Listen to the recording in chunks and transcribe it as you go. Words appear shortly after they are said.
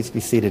Please be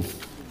seated.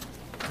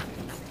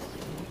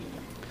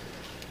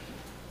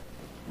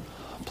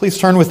 Please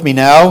turn with me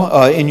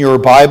now in your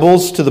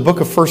Bibles to the book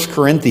of 1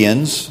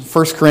 Corinthians.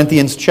 1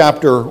 Corinthians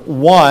chapter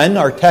 1.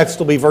 Our text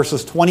will be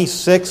verses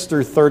 26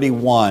 through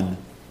 31.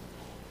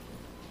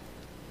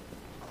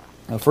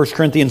 1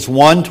 Corinthians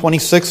 1,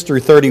 26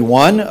 through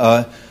 31.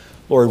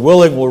 Lord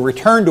willing, we'll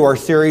return to our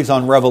series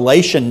on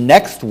Revelation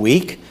next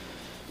week.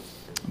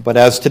 But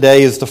as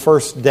today is the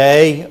first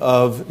day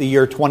of the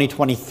year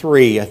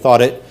 2023, I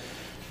thought it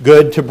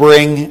good to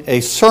bring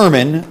a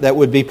sermon that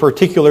would be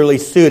particularly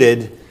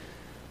suited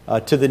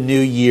to the new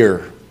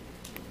year.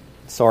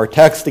 So our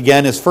text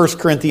again is 1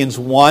 Corinthians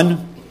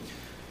 1,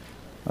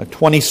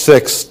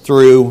 26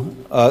 through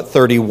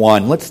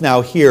 31. Let's now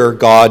hear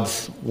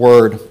God's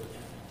word.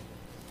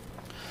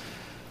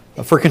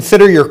 For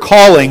consider your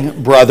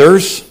calling,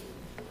 brothers.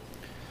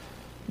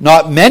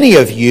 Not many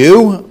of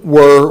you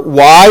were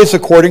wise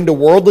according to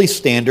worldly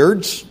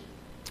standards.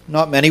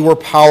 Not many were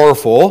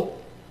powerful.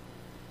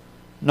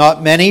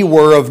 Not many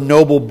were of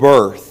noble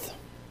birth.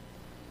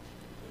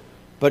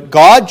 But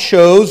God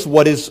chose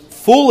what is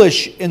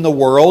foolish in the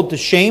world to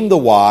shame the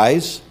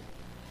wise.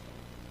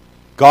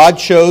 God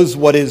chose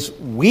what is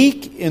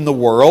weak in the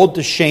world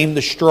to shame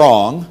the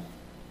strong.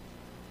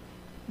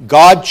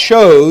 God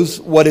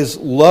chose what is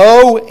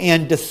low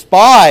and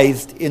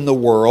despised in the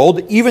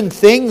world, even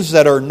things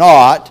that are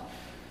not,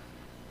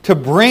 to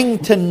bring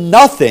to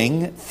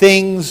nothing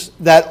things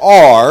that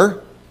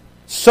are,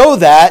 so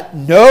that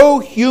no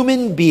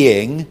human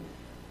being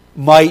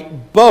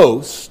might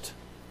boast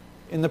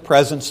in the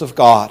presence of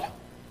God.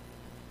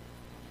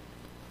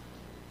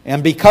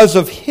 And because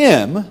of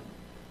Him,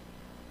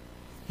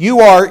 you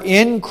are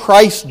in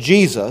Christ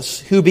Jesus,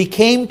 who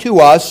became to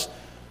us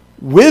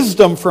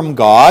wisdom from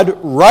God,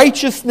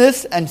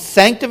 righteousness and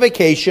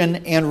sanctification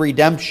and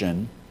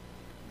redemption,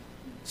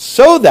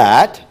 so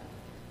that,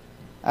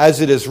 as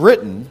it is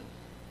written,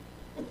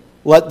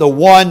 let the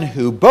one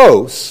who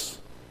boasts,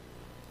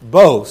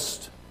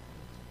 boast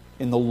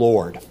in the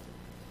Lord.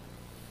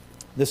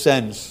 This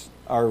ends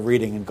our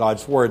reading in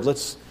God's Word.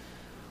 Let's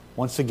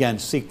once again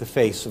seek the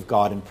face of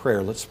God in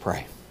prayer. Let's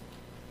pray.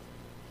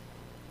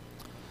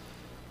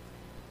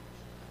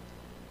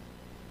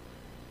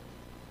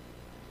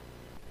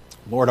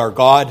 Lord our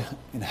God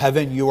in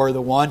heaven, you are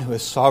the one who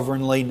has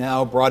sovereignly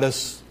now brought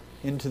us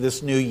into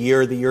this new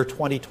year, the year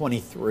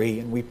 2023,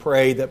 and we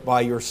pray that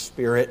by your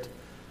Spirit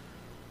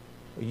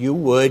you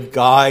would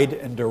guide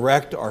and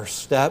direct our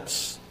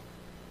steps.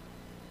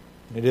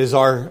 It is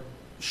our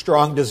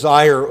strong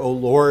desire, O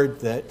Lord,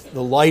 that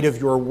the light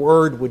of your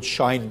word would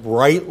shine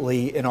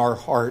brightly in our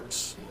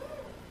hearts.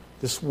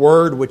 This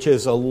word which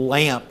is a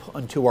lamp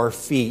unto our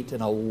feet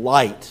and a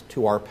light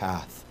to our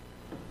path.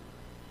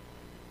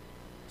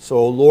 So,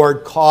 O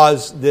Lord,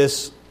 cause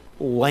this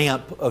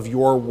lamp of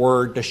your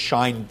word to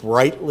shine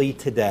brightly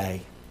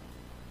today.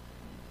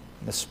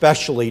 And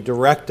especially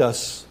direct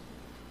us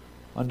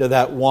unto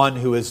that one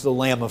who is the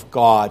Lamb of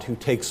God who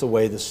takes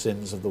away the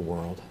sins of the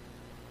world.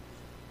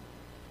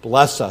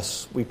 Bless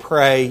us, we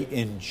pray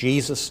in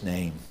Jesus'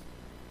 name.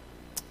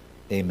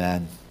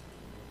 Amen.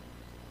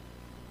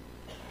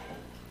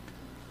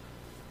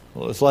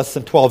 Well, it was less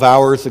than 12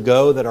 hours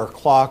ago that our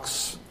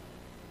clocks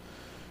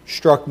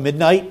struck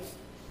midnight.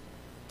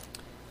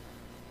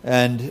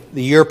 And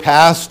the year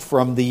passed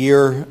from the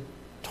year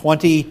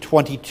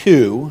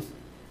 2022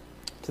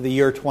 to the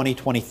year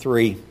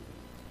 2023.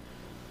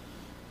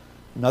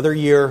 Another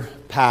year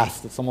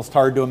passed. It's almost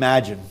hard to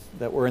imagine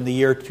that we're in the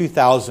year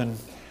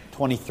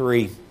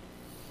 2023.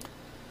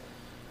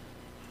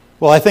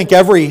 Well, I think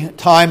every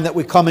time that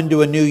we come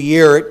into a new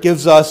year, it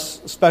gives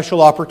us a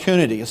special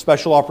opportunity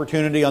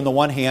on the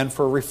one hand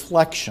for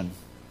reflection.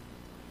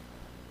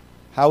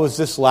 How was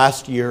this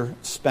last year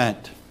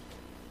spent?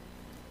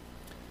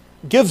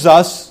 It gives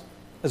us,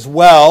 as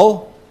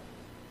well,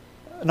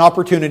 an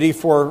opportunity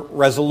for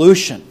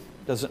resolution,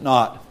 does it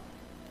not?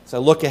 As I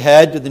look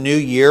ahead to the new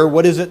year,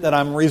 what is it that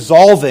I'm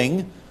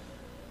resolving,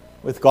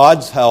 with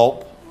God's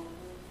help,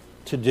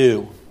 to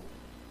do?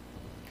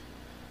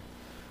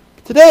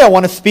 Today I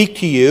want to speak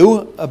to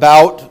you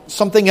about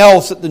something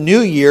else that the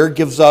new year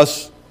gives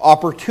us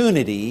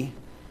opportunity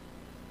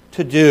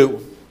to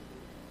do.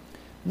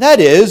 And that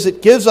is,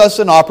 it gives us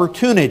an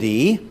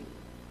opportunity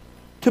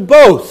to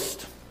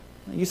boast.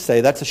 You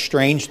say that's a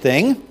strange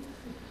thing.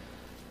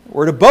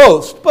 We're to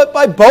boast. But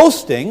by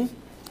boasting,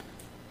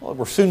 well,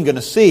 we're soon going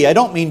to see, I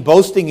don't mean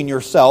boasting in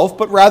yourself,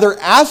 but rather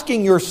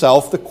asking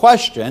yourself the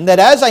question that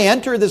as I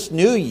enter this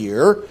new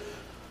year,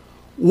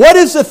 what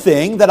is the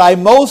thing that I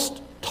most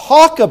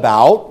talk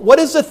about? What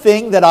is the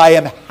thing that I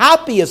am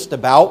happiest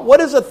about? What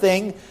is the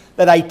thing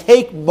that I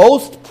take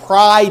most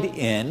pride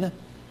in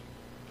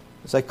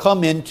as I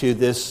come into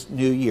this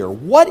new year?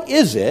 What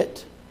is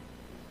it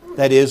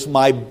that is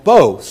my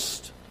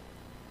boast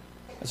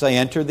as I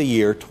enter the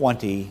year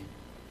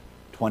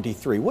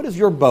 2023? What is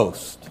your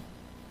boast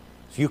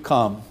as you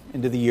come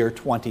into the year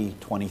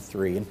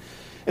 2023? And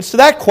it's to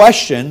that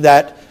question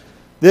that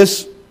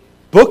this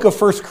book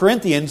of 1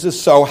 Corinthians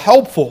is so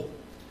helpful.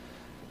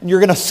 And you're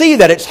going to see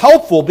that it's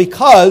helpful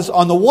because,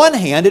 on the one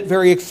hand, it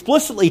very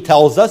explicitly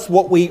tells us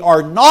what we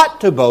are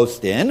not to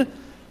boast in.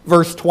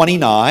 Verse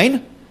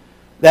 29,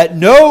 that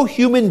no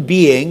human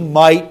being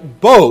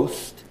might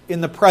boast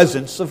in the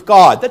presence of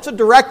God. That's a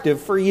directive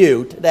for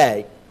you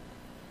today.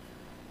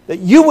 That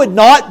you would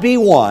not be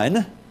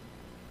one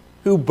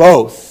who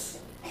boasts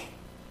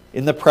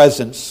in the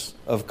presence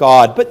of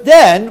God. But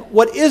then,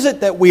 what is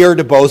it that we are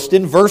to boast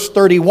in? Verse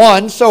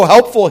 31, so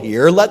helpful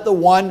here. Let the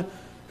one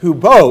who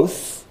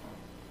boasts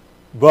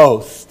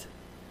boast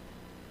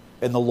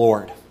in the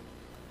Lord.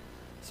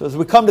 So as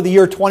we come to the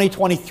year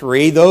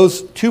 2023,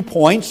 those 2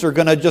 points are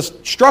going to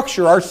just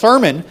structure our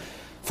sermon.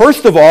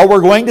 First of all,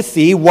 we're going to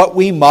see what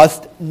we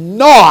must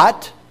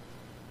not,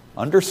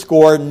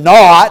 underscore,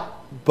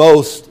 not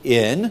boast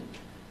in.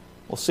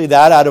 We'll see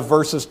that out of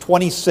verses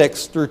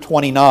 26 through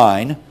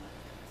 29.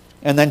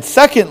 And then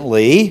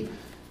secondly,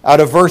 out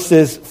of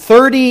verses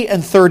 30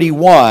 and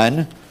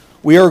 31,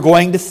 we are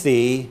going to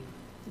see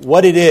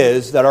what it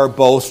is that our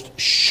boast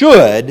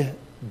should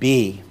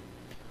be.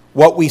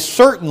 What we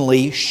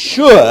certainly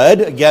should,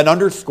 again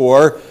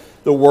underscore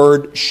the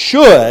word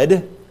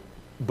should,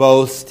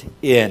 boast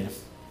in.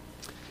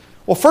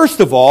 Well,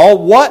 first of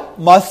all, what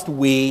must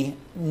we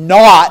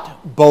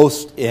not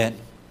boast in?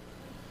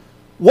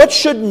 What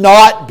should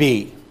not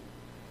be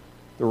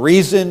the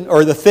reason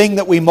or the thing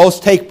that we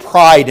most take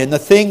pride in, the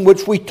thing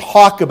which we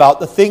talk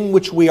about, the thing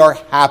which we are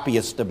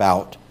happiest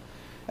about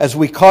as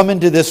we come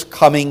into this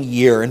coming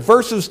year? And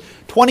verses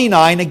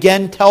 29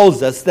 again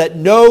tells us that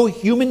no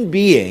human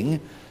being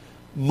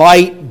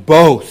might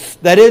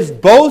boast. That is,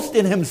 boast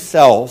in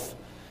himself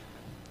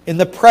in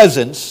the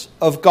presence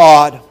of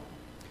God.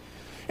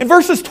 In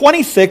verses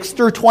 26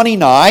 through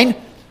 29,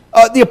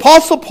 the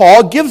Apostle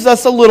Paul gives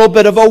us a little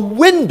bit of a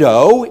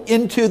window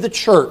into the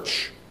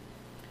church.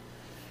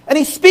 And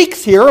he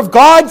speaks here of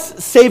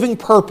God's saving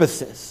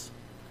purposes.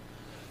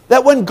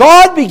 That when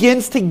God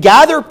begins to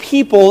gather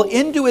people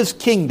into His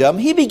kingdom,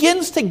 He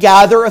begins to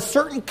gather a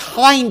certain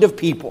kind of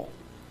people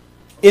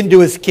into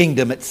His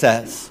kingdom, it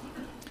says.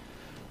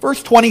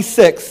 Verse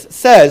 26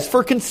 says,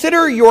 "For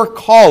consider your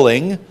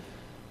calling,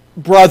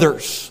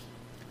 brothers."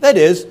 That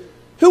is,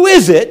 who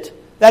is it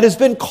that has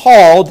been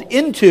called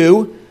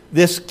into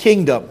this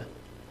kingdom?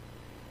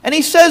 And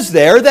he says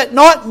there that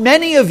not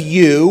many of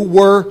you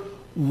were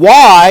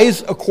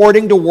wise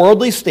according to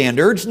worldly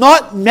standards,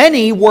 not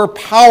many were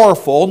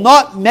powerful,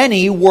 not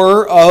many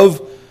were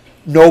of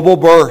noble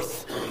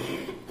birth.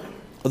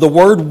 The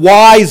word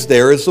wise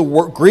there is the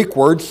Greek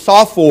word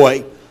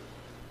sophoi,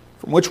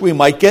 from which we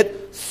might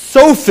get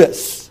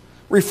sophists,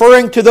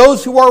 referring to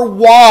those who are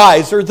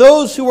wise or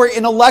those who are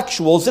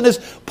intellectuals. And as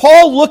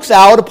Paul looks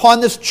out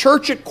upon this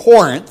church at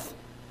Corinth,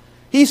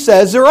 he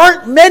says, there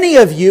aren't many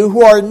of you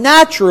who are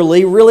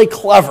naturally really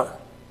clever.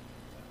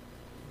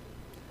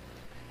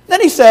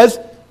 Then he says,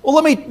 well,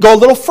 let me go a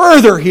little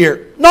further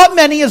here. Not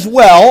many as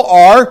well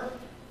are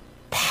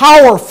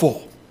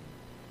powerful.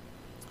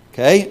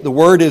 Okay, the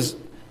word is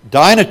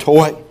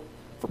dynatoi,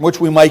 from which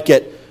we might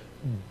get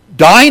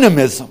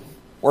dynamism,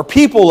 or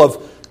people of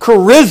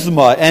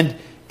charisma and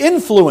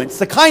influence,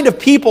 the kind of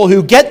people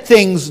who get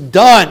things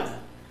done.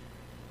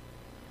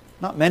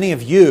 Not many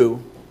of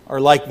you are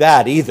like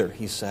that either,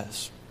 he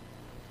says.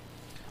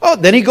 Oh,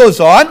 then he goes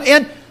on,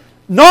 and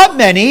not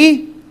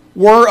many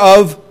were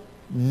of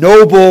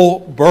noble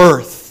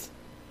birth.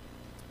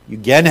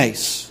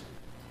 Eugenes.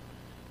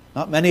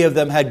 Not many of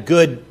them had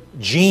good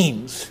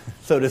genes,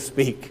 so to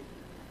speak.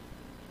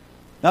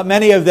 Not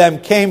many of them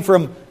came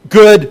from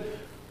good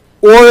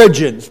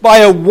origins by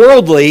a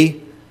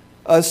worldly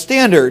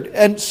standard.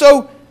 And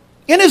so,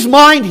 in his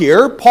mind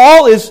here,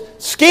 Paul is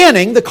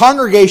scanning the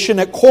congregation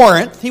at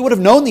Corinth. He would have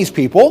known these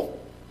people.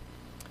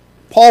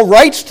 Paul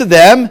writes to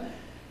them,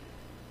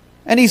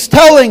 and he's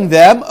telling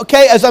them,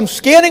 okay, as I'm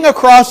scanning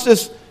across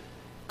this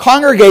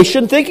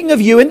congregation, thinking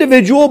of you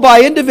individual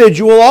by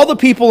individual, all the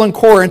people in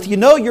Corinth, you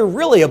know you're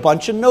really a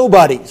bunch of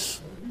nobodies.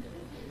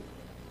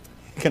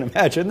 You can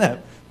imagine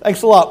that.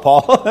 Thanks a lot,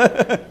 Paul.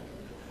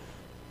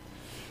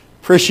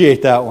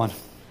 Appreciate that one.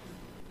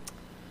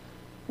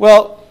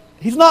 Well,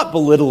 he's not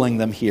belittling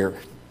them here.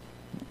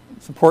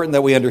 It's important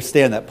that we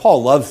understand that.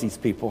 Paul loves these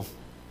people.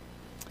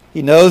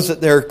 He knows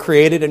that they're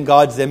created in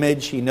God's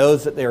image. He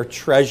knows that they are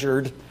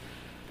treasured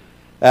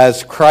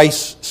as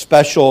Christ's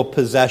special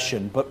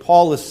possession. But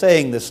Paul is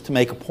saying this to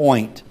make a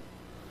point.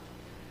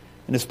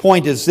 And his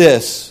point is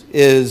this,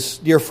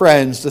 dear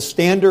friends, the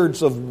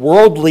standards of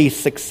worldly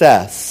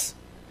success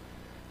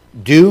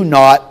do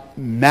not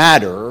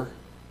matter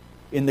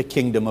in the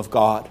kingdom of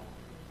God.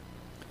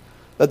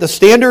 That the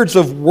standards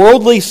of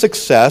worldly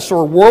success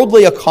or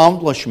worldly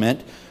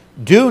accomplishment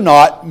do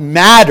not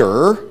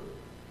matter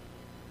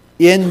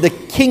in the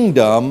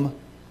kingdom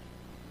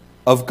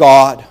of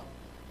God.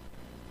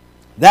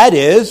 That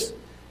is,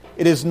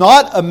 it is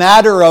not a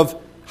matter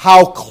of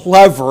how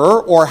clever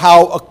or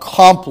how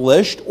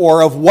accomplished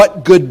or of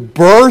what good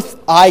birth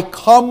I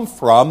come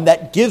from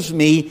that gives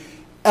me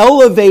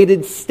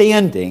elevated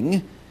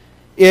standing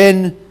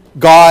in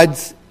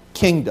God's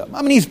kingdom.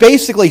 I mean, he's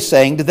basically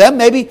saying to them,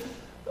 maybe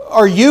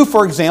Are you,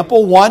 for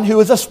example, one who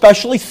is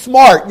especially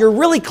smart? You're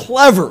really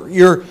clever.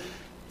 You're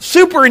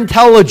super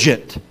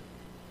intelligent.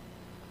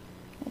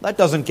 Well, that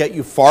doesn't get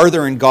you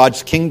farther in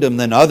God's kingdom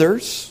than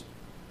others.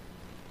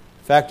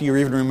 In fact, you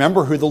even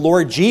remember who the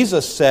Lord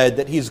Jesus said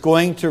that He's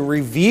going to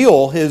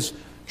reveal His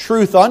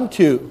truth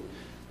unto.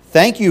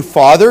 Thank you,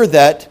 Father,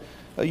 that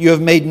you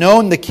have made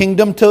known the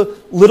kingdom to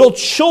little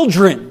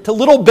children, to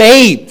little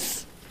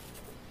babes.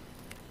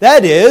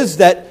 That is,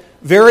 that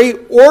very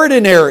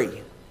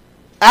ordinary,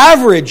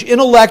 average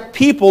intellect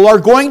people are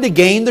going to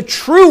gain the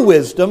true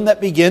wisdom that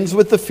begins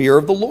with the fear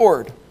of the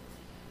Lord.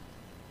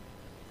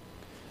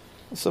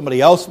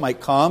 Somebody else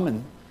might come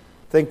and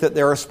think that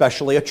they're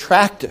especially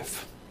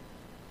attractive.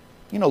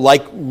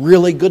 Like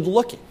really good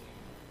looking.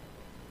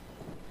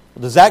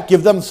 Does that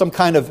give them some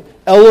kind of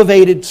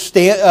elevated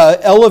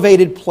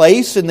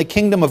place in the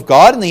kingdom of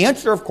God? And the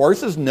answer, of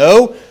course, is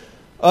no,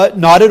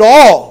 not at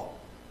all.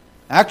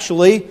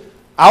 Actually,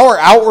 our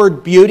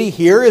outward beauty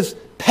here is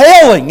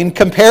paling in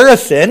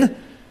comparison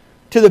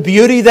to the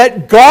beauty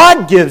that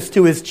God gives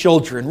to His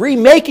children,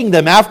 remaking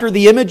them after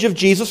the image of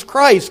Jesus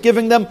Christ,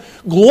 giving them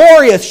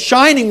glorious,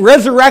 shining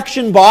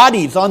resurrection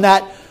bodies on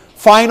that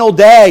final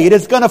day. It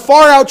is going to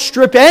far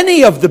outstrip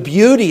any of the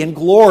beauty and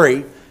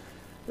glory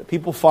that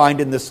people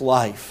find in this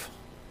life.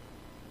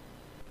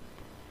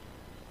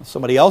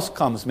 Somebody else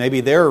comes,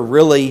 maybe they're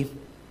really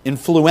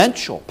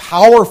influential,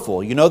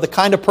 powerful, the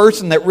kind of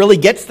person that really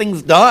gets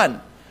things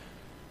done.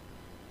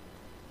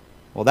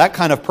 Well, that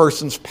kind of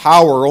person's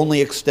power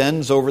only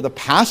extends over the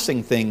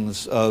passing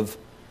things of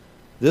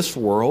this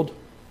world.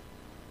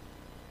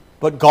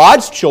 But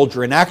God's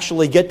children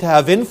actually get to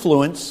have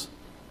influence,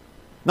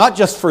 not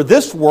just for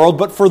this world,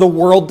 but for the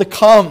world to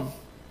come.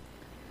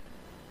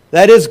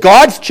 That is,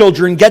 God's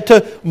children get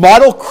to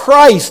model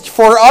Christ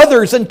for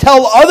others and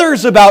tell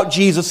others about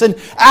Jesus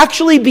and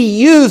actually be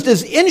used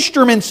as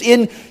instruments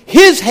in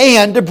His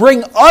hand to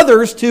bring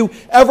others to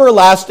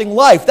everlasting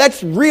life.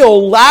 That's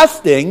real,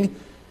 lasting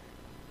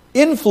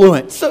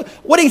influence. So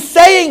what he's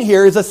saying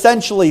here is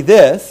essentially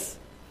this.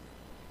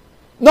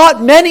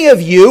 Not many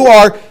of you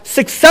are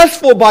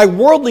successful by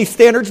worldly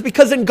standards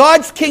because in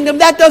God's kingdom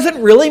that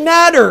doesn't really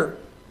matter.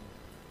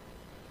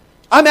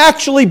 I'm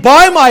actually,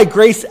 by my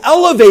grace,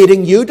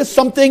 elevating you to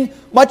something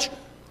much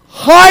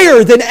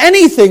higher than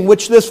anything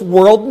which this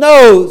world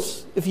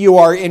knows if you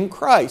are in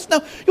Christ.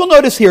 Now, you'll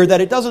notice here that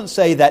it doesn't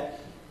say that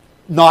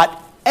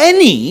not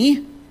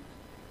any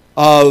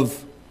of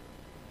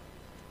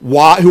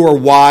who are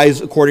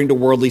wise according to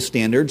worldly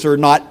standards, or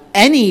not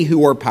any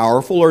who are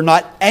powerful, or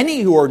not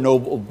any who are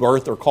noble of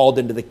birth are called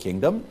into the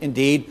kingdom.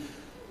 Indeed,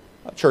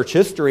 church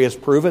history has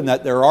proven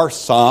that there are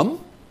some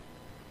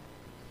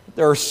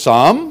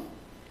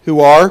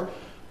who are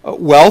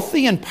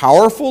wealthy and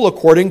powerful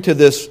according to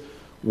this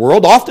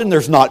world. Often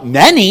there's not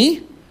many.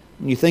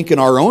 When you think in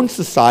our own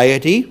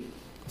society,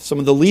 some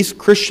of the least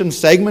Christian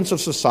segments of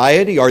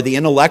society are the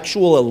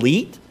intellectual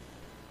elite,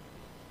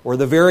 or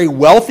the very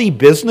wealthy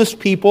business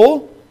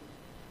people,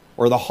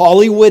 or the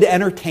Hollywood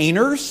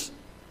entertainers.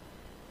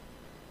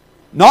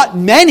 Not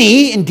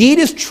many, indeed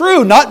is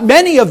true, not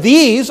many of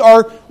these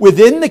are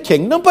within the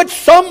kingdom, but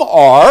some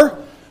are.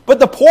 But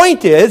the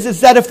point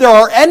is that if there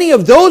are any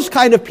of those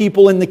kind of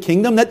people in the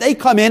kingdom, that they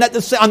come in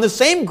on the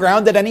same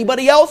ground that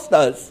anybody else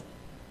does,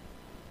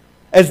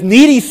 as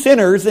needy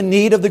sinners in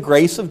need of the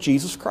grace of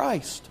Jesus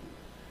Christ.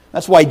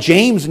 That's why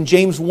James in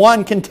James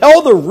 1 can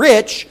tell the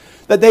rich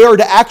that they are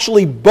to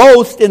actually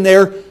boast in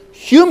their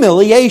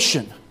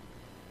humiliation.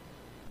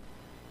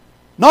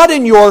 Not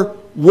in your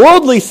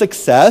worldly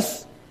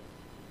success,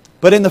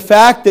 but in the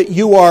fact that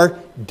you are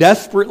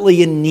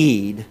desperately in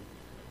need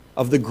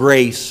of the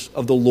grace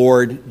of the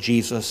Lord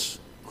Jesus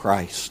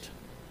Christ.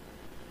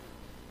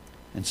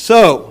 And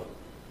so,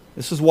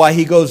 this is why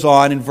he goes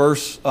on in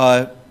verse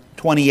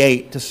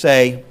 28 to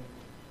say,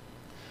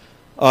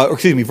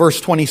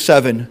 verse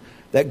 27,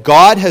 that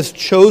God has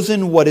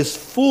chosen what is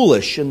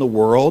foolish in the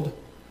world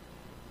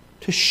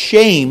to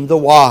shame the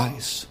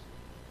wise.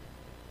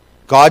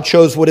 God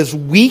chose what is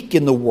weak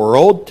in the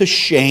world to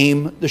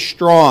shame the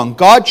strong.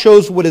 God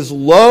chose what is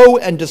low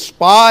and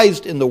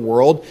despised in the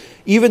world,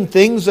 even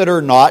things that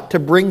are not, to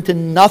bring to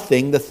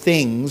nothing the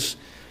things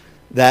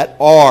that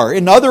are.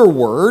 In other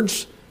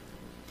words,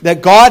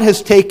 that God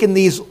has taken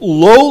these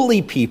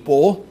lowly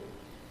people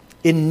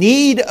in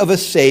need of a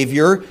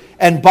Savior,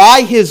 and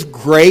by His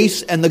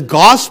grace and the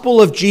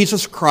gospel of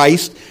Jesus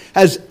Christ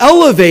has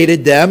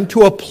elevated them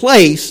to a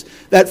place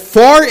that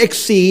far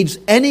exceeds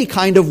any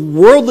kind of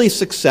worldly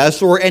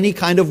success or any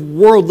kind of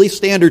worldly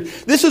standard.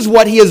 This is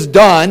what He has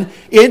done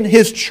in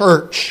His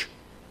church.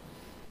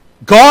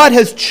 God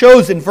has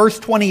chosen, verse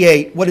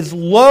 28, what is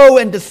low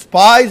and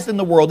despised in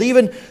the world,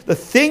 even the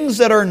things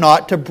that are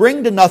not, to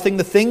bring to nothing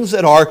the things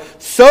that are,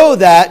 so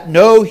that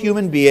no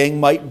human being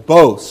might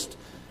boast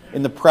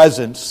in the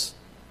presence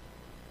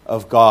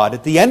of God.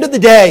 At the end of the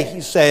day,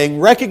 he's saying,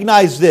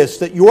 recognize this,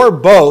 that your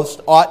boast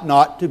ought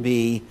not to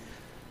be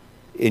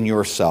in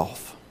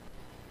yourself.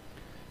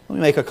 Let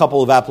me make a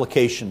couple of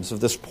applications of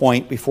this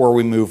point before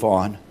we move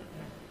on.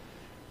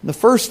 The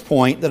first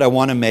point that I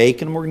want to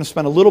make, and we're going to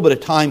spend a little bit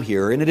of time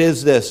here, and it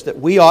is this, that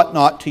we ought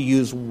not to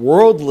use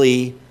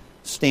worldly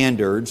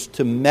standards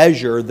to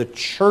measure the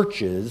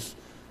church's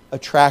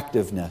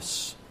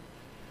attractiveness.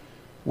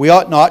 We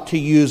ought not to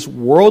use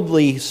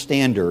worldly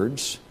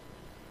standards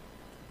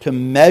to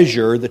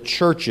measure the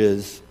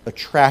church's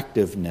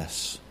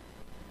attractiveness.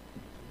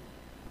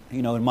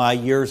 You know, in my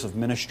years of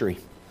ministry,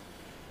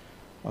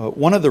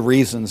 one of the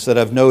reasons that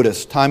I've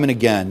noticed time and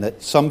again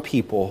that some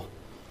people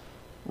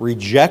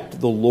reject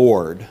the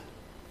Lord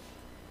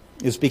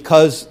is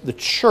because the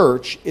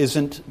church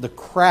isn't the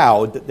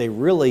crowd that they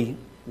really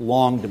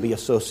long to be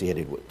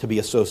associated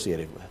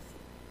with.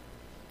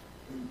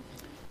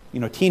 You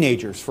know,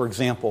 teenagers, for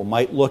example,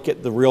 might look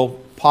at the real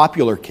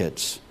popular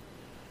kids,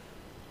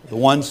 the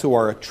ones who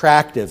are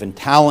attractive and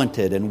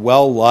talented and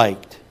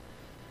well-liked.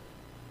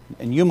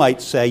 And you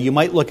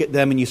might look at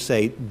them and you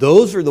say,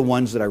 those are the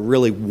ones that I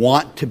really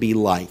want to be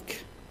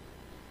like.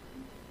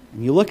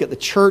 And you look at the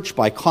church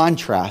by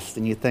contrast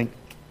and you think,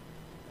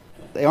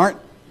 they're a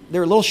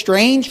little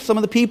strange, some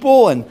of the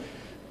people, and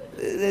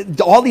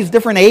all these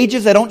different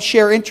ages, I don't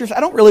share interests. I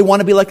don't really want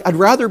to be like, I'd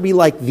rather be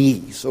like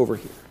these over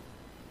here.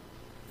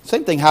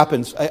 Same thing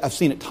happens, I've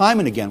seen it time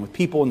and again with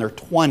people in their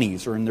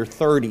 20s or in their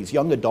 30s,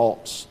 young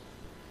adults.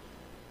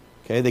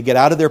 Okay, they get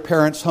out of their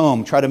parents'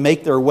 home, try to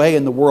make their way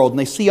in the world, and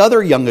they see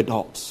other young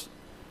adults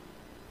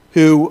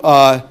who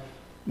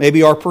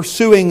maybe are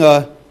pursuing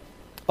a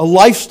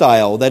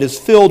lifestyle that is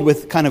filled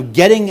with kind of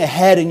getting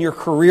ahead in your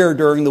career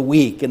during the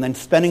week and then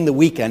spending the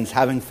weekends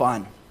having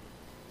fun.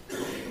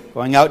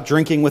 Going out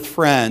drinking with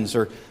friends,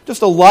 or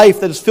just a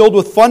life that is filled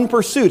with fun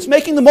pursuits,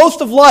 making the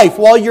most of life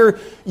while you're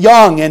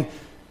young,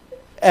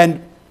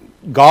 and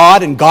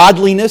God and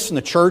godliness and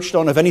the church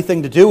don't have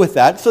anything to do with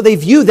that. So they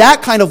view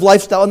that kind of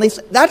lifestyle and they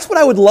say, that's what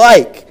I would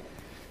like.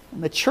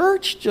 And the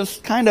church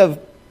just kind of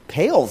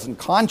pales in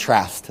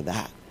contrast to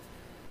that.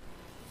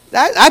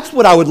 That's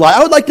what I would like.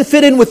 I would like to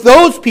fit in with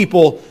those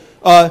people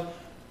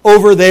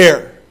over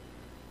there.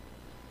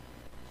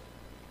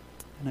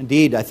 And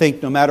indeed, I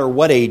think no matter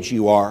what age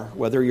you are,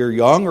 whether you're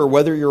young or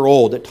whether you're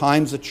old, at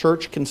times the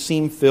church can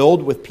seem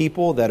filled with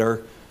people that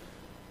are,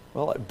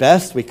 well, at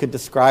best, we could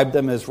describe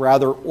them as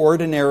rather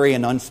ordinary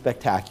and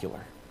unspectacular.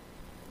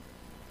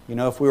 You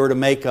know, if we were to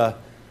make a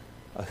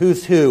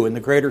who's who in the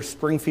greater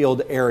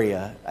Springfield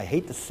area, I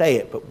hate to say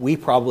it, but we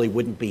probably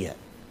wouldn't be it.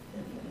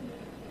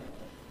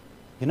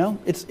 You know,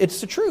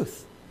 it's the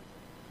truth.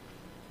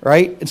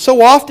 Right? And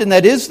so often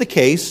that is the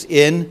case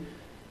in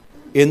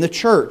the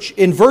church.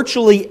 In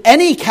virtually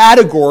any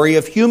category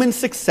of human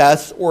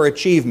success or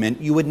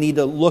achievement, you would need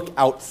to look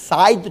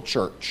outside the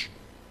church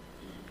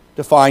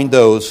to find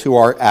those who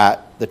are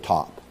at the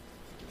top.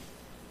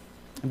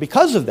 And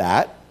because of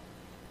that,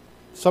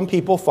 some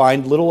people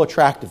find little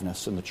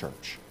attractiveness in the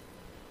church.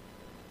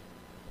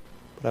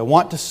 But I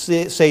want to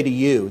say to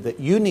you that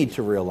you need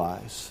to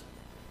realize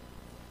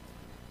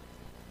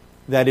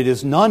that it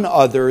is none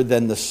other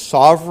than the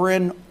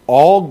sovereign,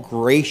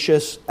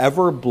 all-gracious,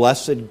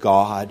 ever-blessed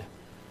God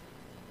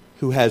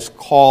who has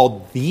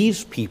called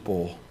these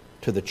people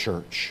to the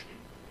church.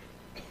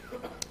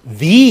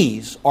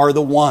 These are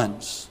the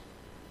ones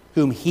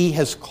whom He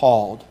has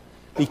called,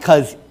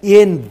 because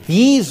in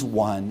these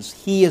ones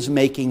He is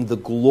making the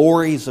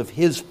glories of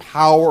His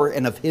power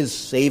and of His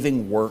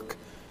saving work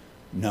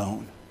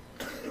known.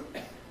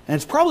 And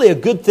it's probably a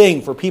good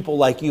thing for people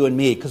like you and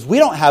me, because we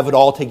don't have it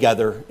all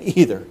together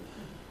either,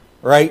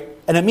 right?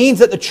 And it means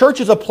that the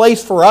church is a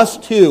place for us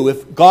too,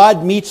 if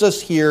God meets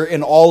us here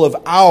in all of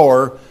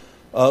our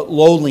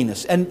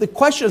lowliness. And the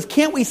question is,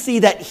 can't we see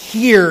that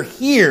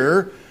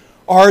here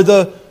are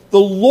the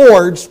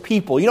Lord's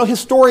people? You know,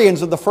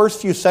 historians of the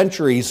first few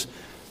centuries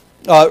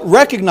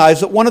recognize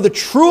that one of the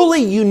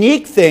truly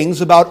unique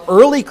things about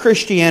early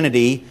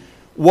Christianity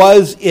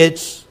was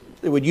its,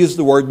 they would use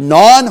the word,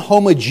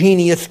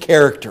 non-homogeneous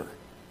character.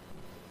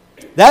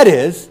 That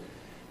is,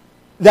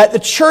 that the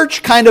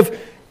church kind of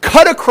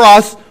cut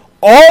across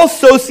all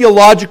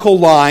sociological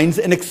lines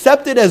and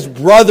accepted as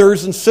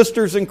brothers and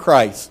sisters in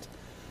Christ.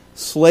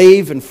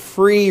 Slave and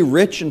free,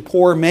 rich and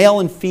poor, male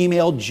and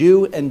female,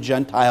 Jew and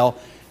Gentile,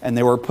 and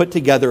they were put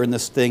together in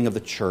this thing of the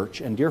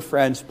church. And dear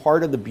friends,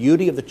 part of the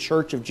beauty of the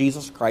church of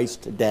Jesus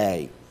Christ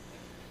today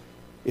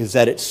is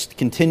that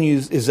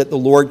the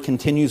Lord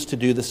continues to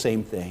do the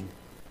same thing.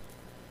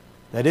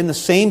 That in the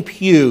same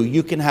pew,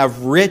 you can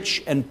have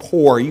rich and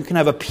poor. You can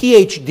have a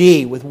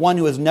PhD with one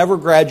who has never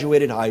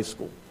graduated high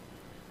school.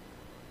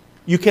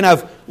 You can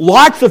have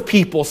lots of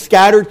people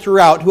scattered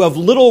throughout who have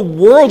little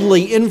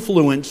worldly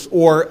influence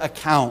or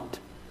account.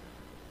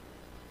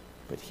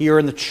 But here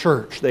in the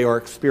church, they are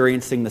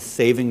experiencing the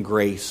saving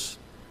grace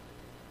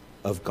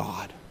of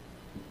God.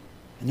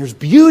 And there's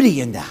beauty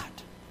in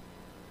that.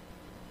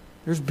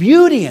 There's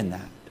beauty in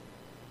that.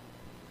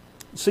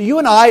 So you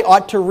and I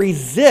ought to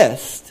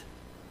resist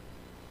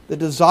the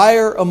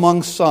desire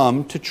among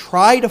some to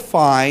try to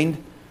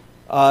find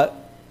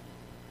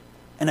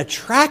an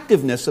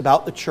attractiveness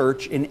about the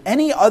church in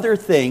any other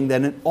thing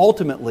than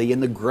ultimately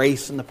in the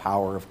grace and the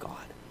power of God.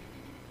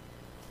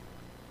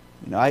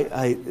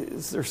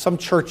 There's some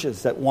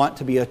churches that want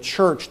to be a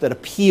church that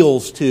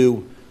appeals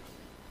to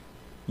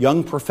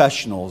young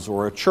professionals,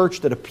 or a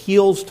church that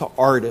appeals to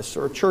artists,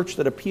 or a church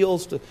that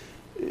appeals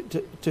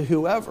to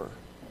whoever.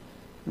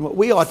 And what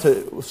we ought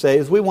to say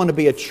is we want to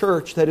be a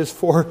church that is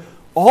for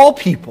all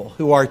people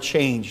who are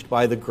changed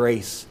by the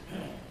grace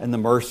and the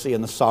mercy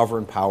and the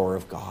sovereign power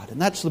of God.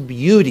 And that's the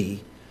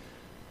beauty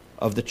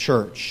of the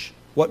church.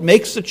 What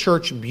makes the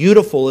church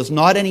beautiful is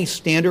not any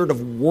standard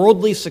of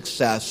worldly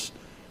success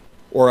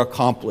or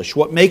accomplish.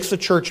 What makes the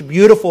church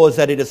beautiful is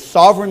that it is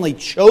sovereignly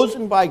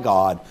chosen by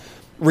God,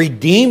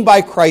 redeemed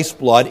by Christ's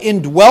blood,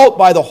 indwelt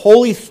by the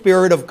Holy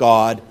Spirit of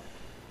God,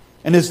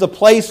 and is the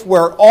place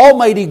where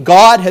Almighty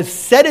God has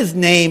set His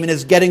name and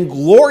is getting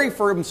glory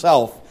for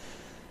Himself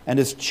and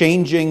is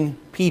changing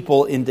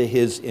people into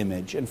His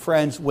image. And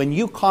friends, when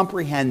you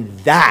comprehend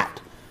that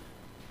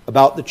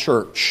about the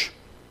church,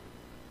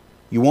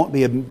 you won't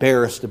be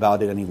embarrassed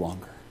about it any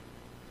longer.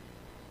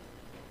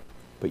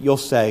 But you'll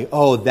say,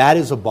 oh, that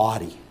is a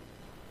body.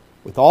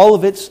 With all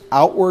of its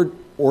outward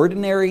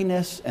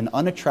ordinariness and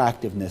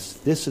unattractiveness,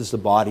 this is the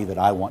body that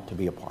I want to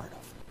be a part of.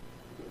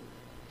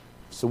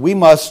 So we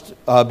must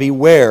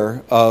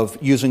beware of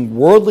using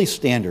worldly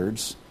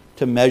standards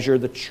to measure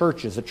the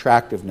church's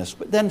attractiveness.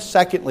 But then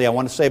secondly, I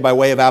want to say by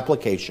way of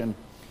application,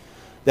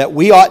 that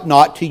we ought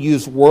not to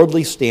use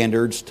worldly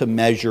standards to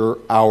measure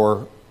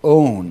our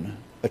own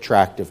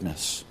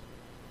attractiveness.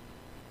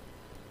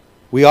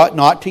 We ought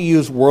not to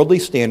use worldly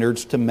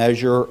standards to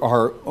measure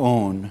our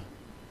own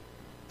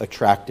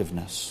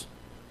attractiveness.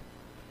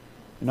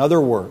 In other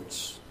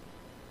words,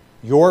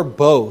 your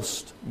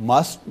boast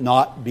must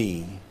not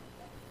be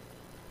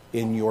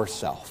in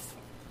yourself.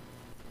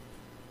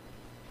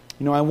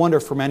 I wonder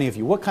for many of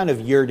you, what kind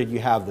of year did you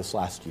have this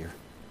last year?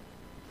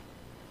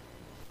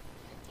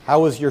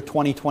 How was your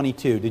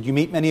 2022? Did you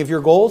meet many of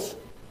your goals?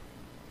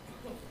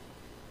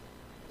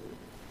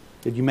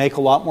 Did you make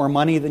a lot more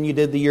money than you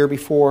did the year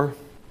before?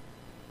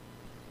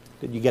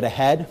 Did you get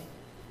ahead?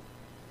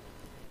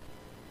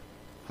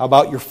 How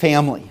about your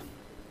family?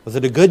 Was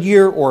it a good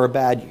year or a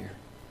bad year?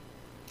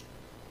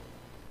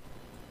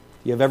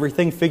 Do you have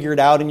everything figured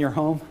out in your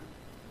home?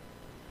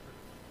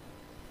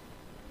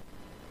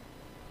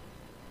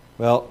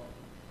 Well,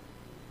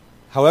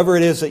 however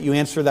it is that you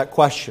answer that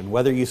question,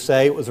 whether you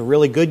say it was a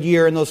really good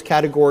year in those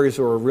categories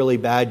or a really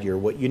bad year,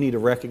 what you need to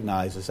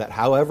recognize is that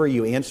however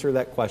you answer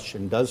that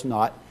question does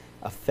not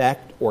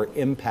affect or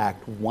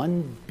impact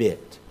one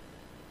bit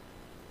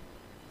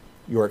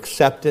your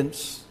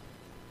acceptance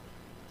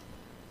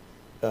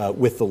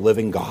with the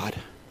living God.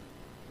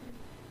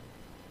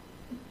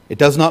 It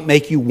does not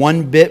make you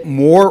one bit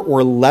more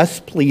or less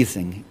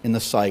pleasing in the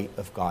sight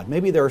of God.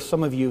 Maybe there are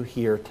some of you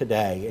here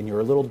today and you're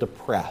a little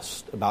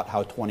depressed about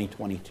how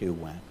 2022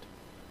 went.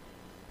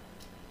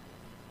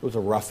 It was a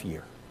rough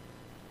year.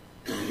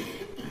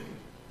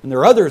 And there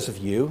are others of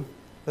you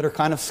that are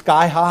kind of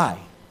sky high.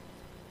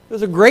 It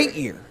was a great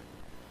year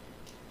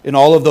in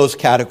all of those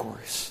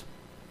categories.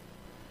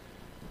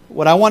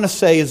 What I want to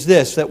say is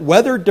this, that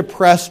whether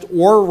depressed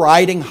or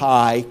riding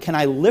high, can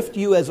I lift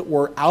you, as it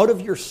were, out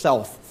of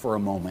yourself for a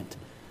moment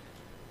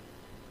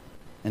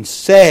and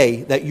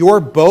say that your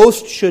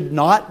boast should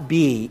not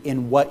be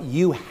in what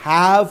you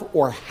have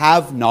or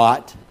have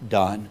not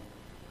done.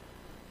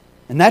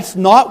 And that's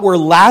not where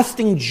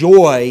lasting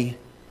joy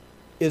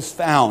is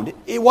found.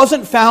 It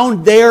wasn't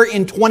found there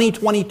in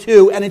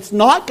 2022, and it's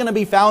not going to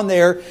be found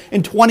there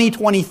in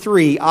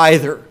 2023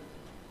 either.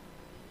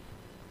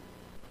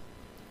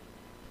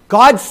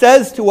 God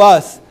says to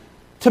us,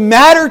 to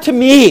matter to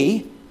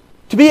me,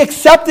 to be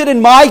accepted in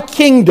my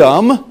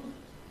kingdom,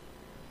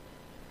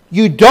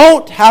 you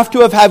don't have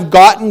to have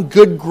gotten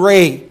good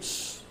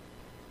grades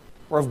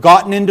or have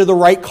gotten into the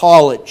right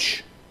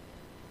college.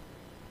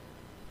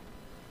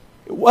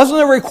 It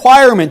wasn't a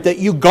requirement that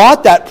you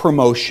got that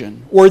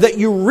promotion or that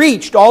you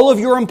reached all of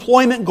your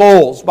employment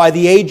goals by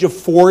the age of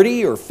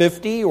 40 or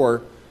 50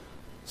 or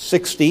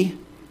 60.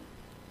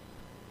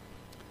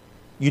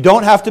 You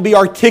don't have to be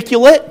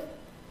articulate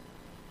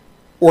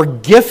or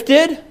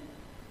gifted,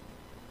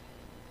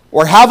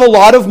 or have a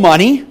lot of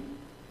money.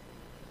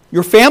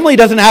 Your family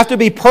doesn't have to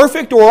be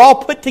perfect or all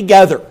put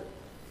together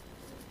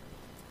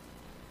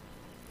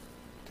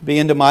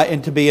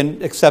to be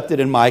accepted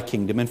in my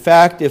kingdom. In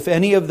fact, if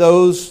any of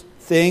those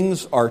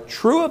things are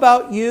true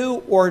about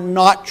you or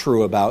not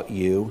true about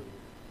you,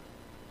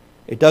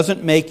 it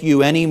doesn't make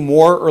you any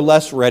more or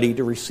less ready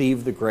to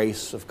receive the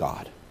grace of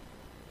God.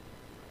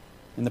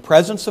 In the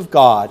presence of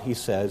God, he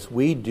says,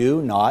 we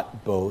do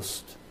not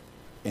boast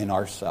in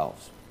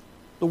ourselves.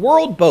 The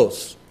world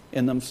boasts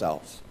in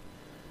themselves.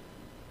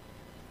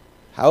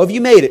 How have you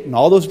made it in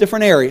all those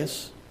different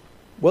areas?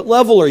 What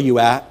level are you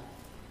at?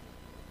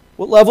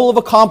 What level of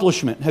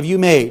accomplishment have you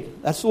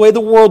made? That's the way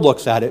the world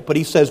looks at it. But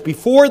he says,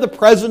 before the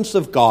presence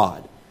of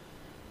God,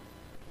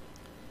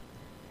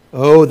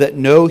 oh, that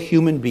no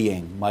human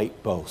being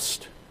might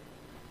boast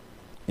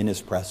in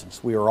his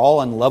presence. We are all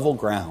on level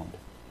ground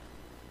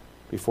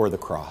before the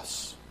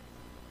cross.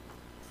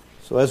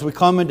 So as we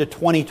come into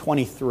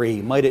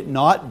 2023, might it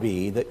not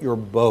be that your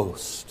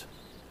boast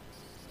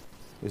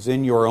is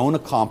in your own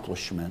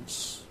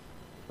accomplishments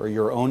or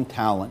your own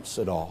talents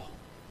at all.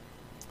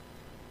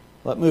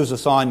 That moves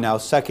us on now,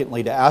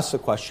 secondly, to ask the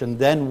question,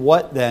 then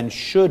what then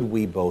should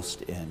we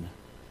boast in?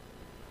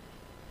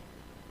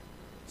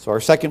 So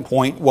our second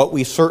point, what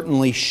we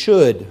certainly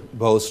should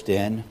boast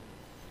in.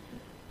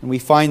 And we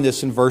find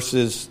this in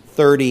verses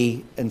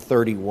 30 and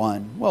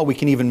 31. Well, we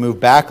can even move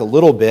back a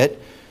little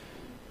bit.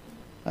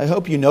 I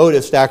hope you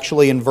noticed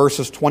actually in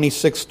verses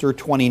 26 through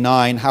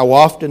 29 how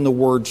often the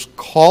words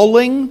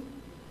calling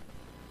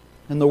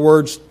and the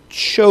words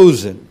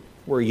chosen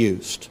were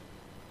used.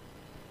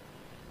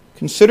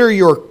 Consider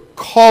your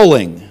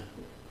calling,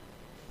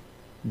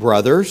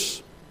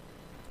 brothers.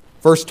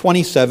 Verse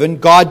 27,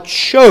 God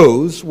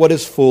chose what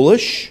is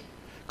foolish.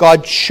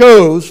 God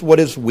chose what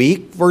is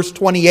weak. Verse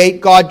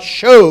 28, God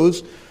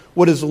chose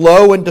what is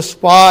low and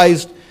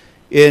despised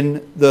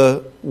in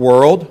the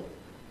world.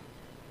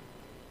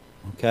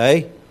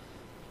 Okay?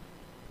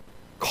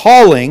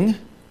 Calling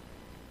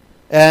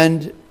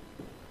and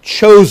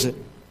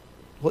chosen.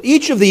 Well,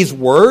 each of these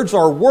words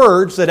are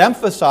words that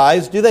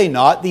emphasize, do they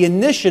not, the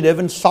initiative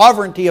and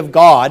sovereignty of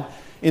God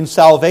in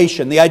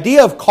salvation. The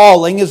idea of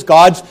calling is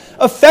God's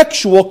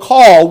effectual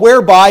call,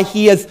 whereby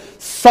He has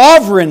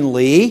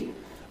sovereignly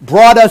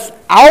brought us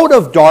out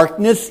of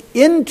darkness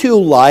into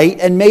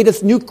light and made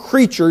us new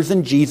creatures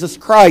in Jesus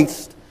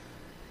Christ.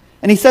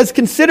 And He says,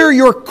 consider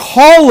your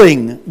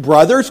calling,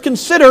 brothers.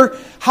 Consider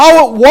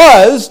how it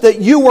was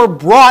that you were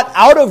brought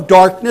out of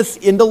darkness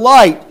into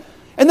light.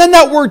 And then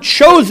that word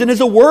chosen is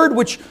a word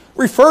which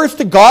refers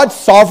to God's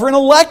sovereign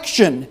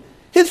election,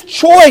 His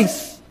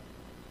choice.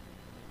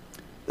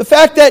 The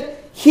fact that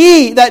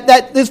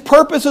His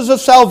purposes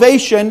of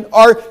salvation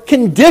are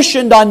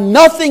conditioned on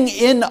nothing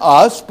in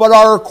us, but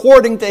are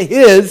according to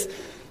His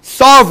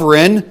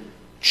sovereign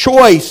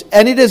choice.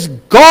 And it is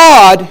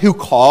God who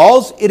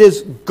calls, it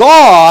is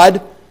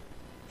God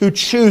who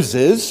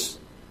chooses.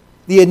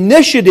 The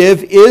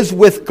initiative is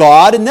with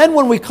God. And then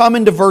when we come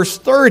into verse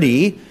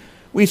 30,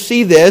 we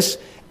see this,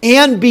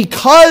 and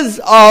because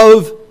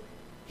of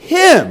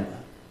Him,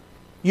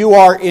 you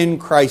are in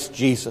Christ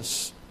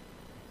Jesus.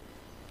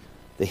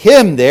 The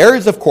Him there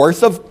is, of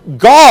course, of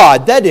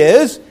God. That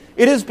is,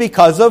 it is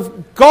because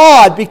of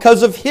God,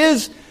 because of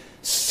His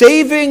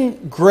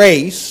saving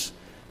grace,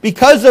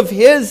 because of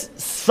His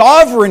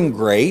sovereign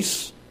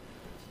grace,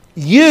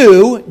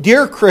 you,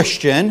 dear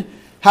Christian,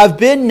 have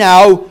been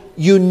now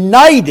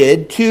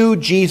united to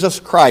Jesus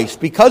Christ.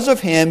 Because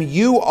of Him,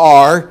 you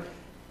are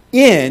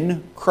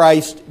in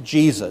Christ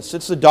Jesus.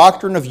 It's the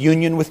doctrine of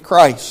union with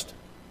Christ.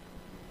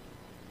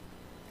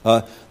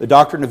 The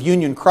doctrine of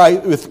union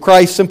with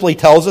Christ simply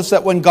tells us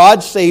that when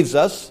God saves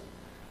us,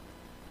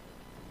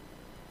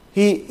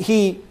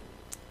 He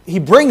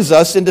brings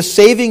us into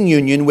saving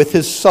union with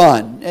His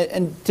Son.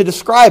 And to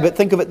describe it,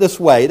 think of it this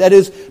way. That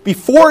is,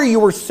 before you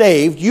were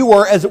saved, you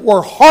were, as it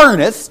were,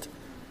 harnessed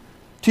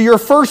to your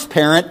first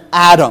parent,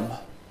 Adam.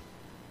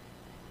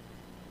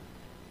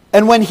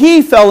 And when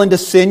he fell into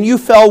sin, you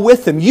fell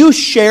with him. You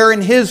share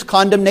in his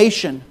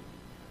condemnation.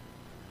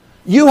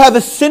 You have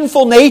a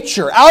sinful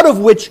nature out of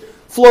which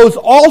flows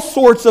all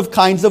sorts of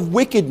kinds of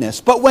wickedness.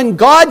 But when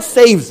God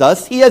saves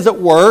us, He, as it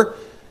were,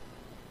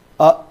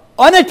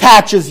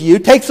 unattaches you,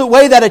 takes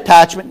away that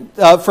attachment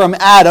from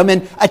Adam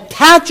and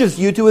attaches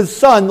you to His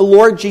Son, the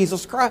Lord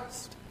Jesus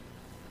Christ.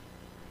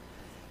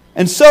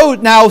 And so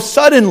now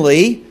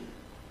suddenly,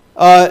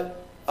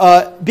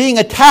 being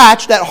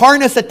attached, that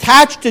harness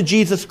attached to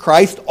Jesus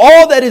Christ,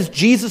 all that is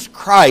Jesus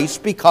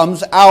Christ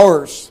becomes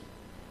ours.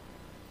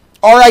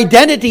 Our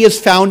identity is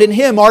found in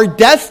Him. Our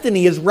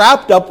destiny is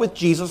wrapped up with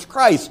Jesus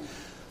Christ.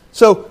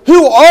 So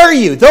who are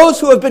you? Those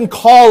who have been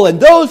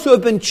called, those who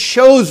have been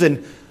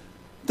chosen,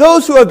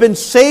 those who have been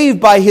saved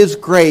by His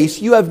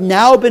grace, you have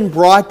now been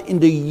brought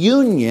into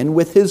union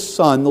with His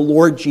Son, the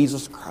Lord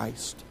Jesus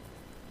Christ.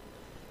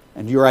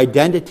 And your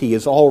identity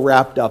is all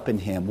wrapped up in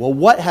Him. Well,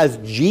 what has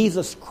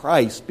Jesus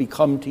Christ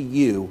become to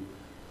you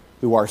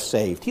who are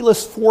saved? He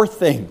lists 4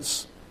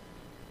 things.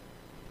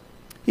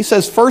 He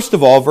says, first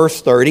of all, verse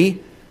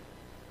 30,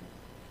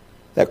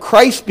 that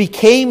Christ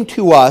became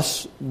to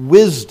us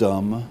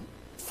wisdom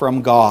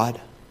from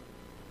God.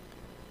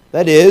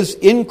 That is,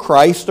 in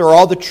Christ are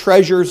all the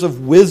treasures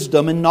of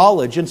wisdom and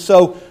knowledge. And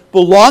so,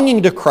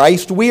 belonging to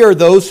Christ, we are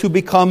those who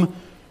become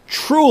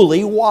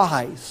truly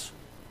wise.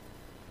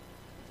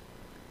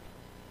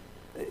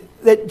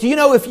 Do you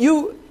know, if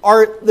you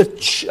are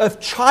a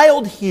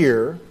child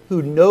here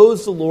who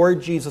knows the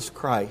Lord Jesus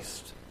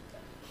Christ,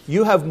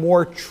 you have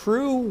more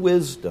true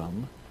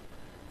wisdom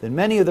than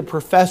many of the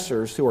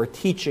professors who are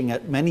teaching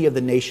at many of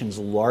the nation's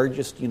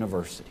largest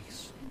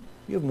universities.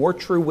 You have more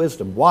true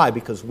wisdom. Why?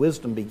 Because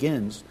wisdom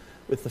begins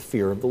with the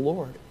fear of the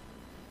Lord.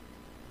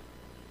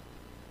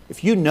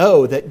 If you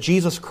know that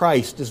Jesus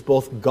Christ is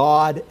both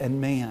God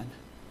and man,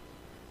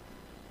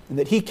 and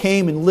that He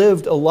came and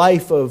lived a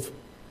life of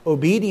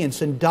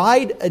obedience and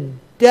died a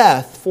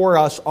death for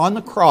us on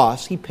the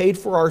cross. He paid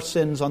for our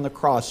sins on the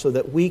cross so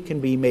that we can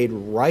be made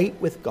right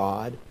with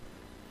God.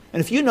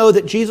 And if you know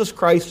that Jesus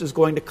Christ is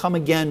going to come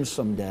again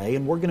someday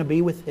and we're going to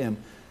be with Him,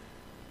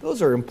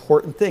 Those are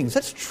important things.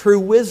 That's true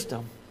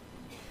wisdom.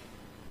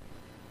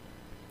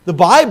 The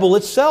Bible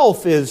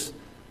itself is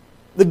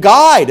the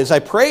guide, as I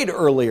prayed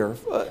earlier,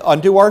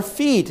 unto our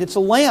feet. It's a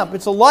lamp,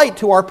 it's a light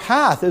to our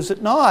path, is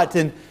it not?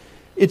 And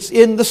it's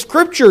in the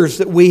Scriptures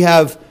that we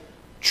have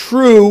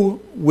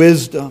true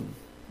wisdom.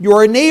 You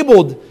are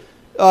enabled,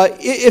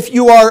 if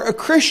you are a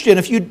Christian,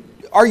 if you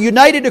are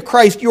united to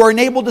Christ, you are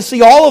enabled to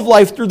see all of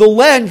life through the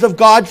lens of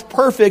God's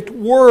perfect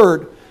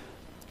Word.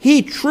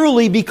 He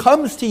truly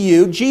becomes to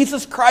you,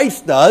 Jesus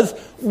Christ does,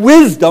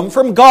 wisdom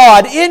from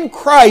God. In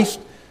Christ,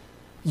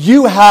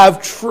 you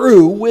have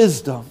true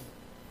wisdom.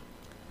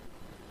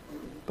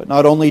 But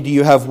not only do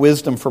you have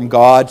wisdom from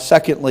God,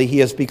 secondly, He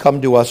has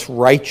become to us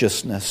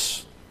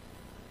righteousness.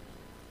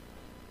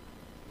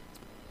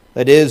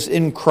 That is,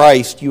 in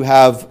Christ, you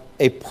have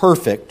a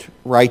perfect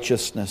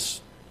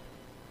righteousness.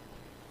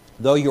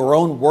 Though your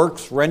own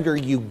works render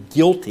you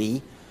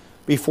guilty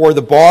before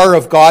the bar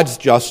of God's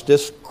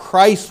justice,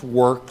 Christ's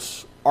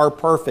works are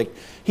perfect.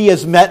 He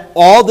has met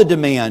all the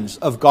demands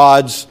of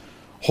God's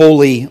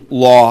holy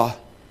law.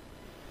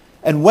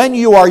 And when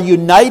you are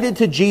united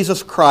to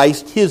Jesus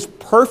Christ, His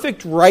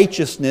perfect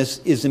righteousness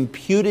is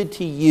imputed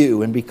to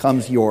you and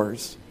becomes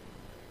yours.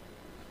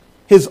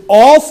 His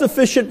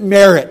all-sufficient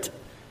merit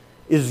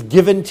is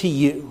given to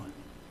you.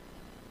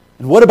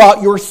 And what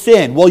about your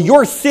sin? Well,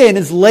 your sin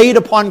is laid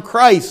upon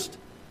Christ.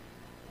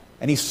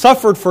 And He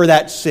suffered for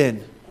that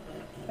sin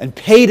and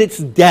paid its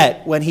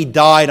debt when He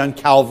died on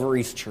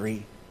Calvary's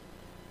tree.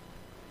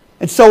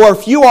 And so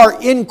if you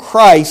are in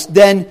Christ,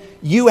 then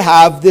you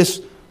have this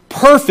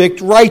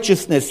perfect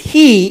righteousness.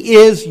 He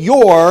is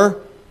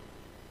your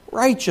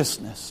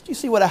righteousness. Do you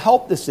see what a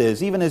help this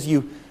is, even as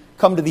you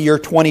come to the year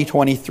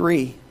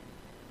 2023?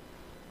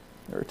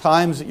 There are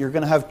times that you're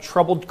going to have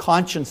troubled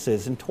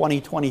consciences in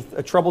 2020,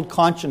 a troubled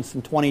conscience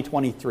in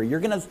 2023. You're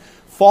going to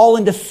fall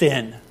into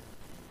sin.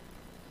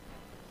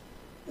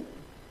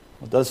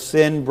 Well, does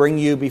sin bring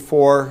you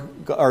before,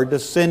 or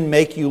does sin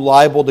make you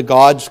liable to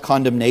God's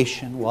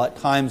condemnation? Well, at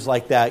times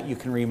like that, you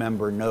can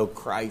remember, no,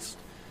 Christ,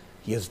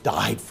 He has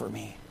died for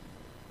me.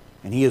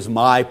 And He is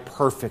my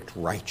perfect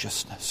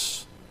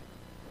righteousness.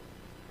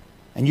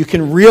 And you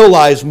can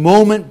realize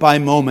moment by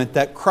moment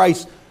that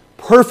Christ's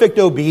perfect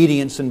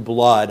obedience and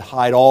blood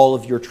hide all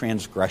of your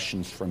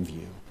transgressions from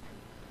view.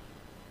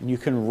 And you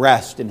can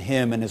rest in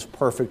Him and His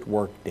perfect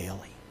work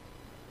daily.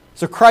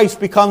 So Christ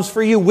becomes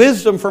for you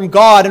wisdom from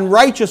God and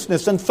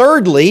righteousness. And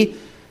thirdly,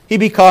 He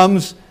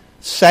becomes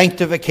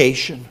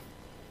sanctification.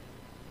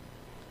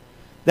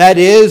 That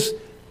is,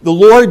 the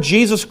Lord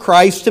Jesus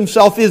Christ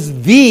Himself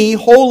is the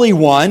Holy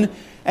One,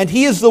 and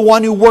He is the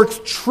one who works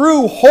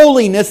true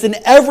holiness in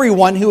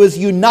everyone who is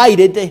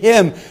united to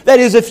Him. That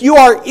is, if you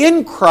are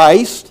in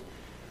Christ,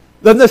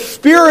 then the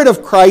Spirit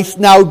of Christ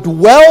now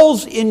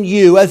dwells in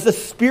you as the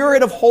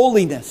Spirit of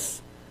holiness,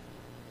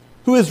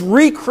 who is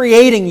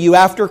recreating you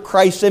after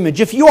Christ's image.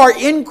 If you are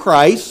in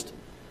Christ,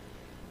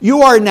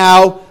 you are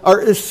now,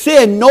 or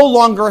sin no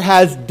longer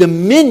has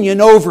dominion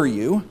over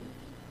you,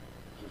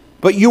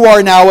 but you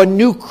are now a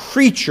new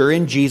creature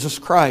in Jesus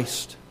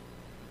Christ.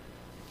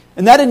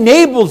 And that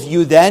enables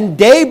you then,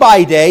 day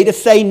by day, to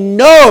say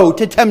no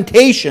to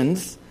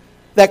temptations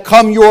that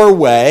come your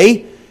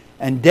way,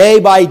 and day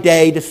by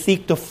day to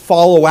seek to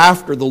follow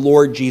after the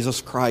Lord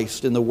Jesus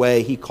Christ in the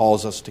way He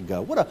calls us to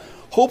go. What a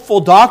hopeful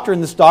doctrine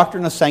this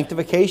doctrine of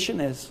sanctification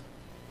is.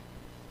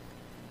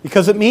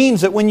 Because it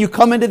means that when you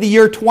come into the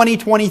year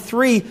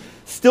 2023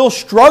 still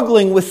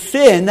struggling with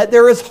sin, that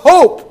there is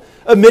hope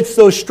amidst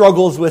those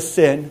struggles with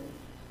sin.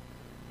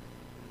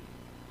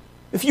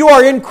 If you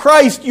are in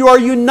Christ, you are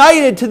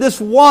united to this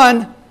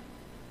one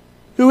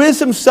who is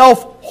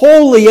Himself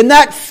holy, and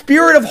that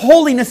Spirit of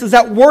holiness is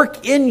at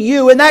work in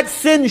you, and that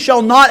sin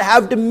shall not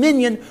have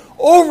dominion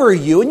over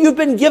you. And you've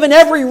been given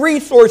every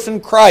resource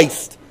in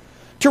Christ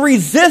to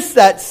resist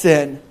that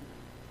sin.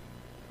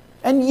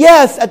 And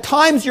yes, at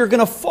times you're going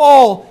to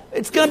fall.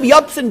 It's going to be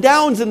ups and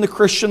downs in the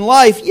Christian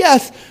life,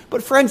 yes.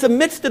 But friends,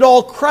 amidst it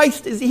all,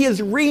 Christ He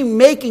is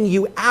remaking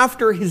you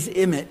after His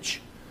image.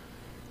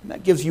 And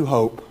that gives you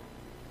hope.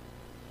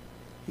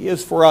 He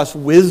is for us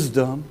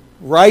wisdom,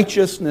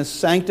 righteousness,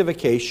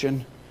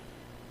 sanctification.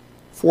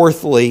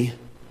 Fourthly,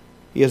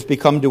 He has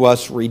become to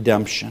us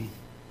redemption.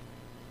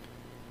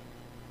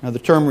 Now, the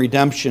term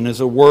redemption is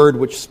a word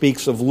which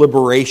speaks of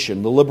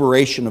liberation, the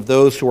liberation of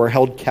those who are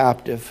held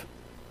captive.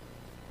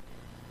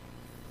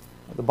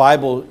 The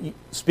Bible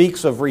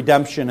speaks of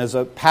redemption as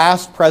a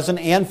past, present,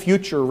 and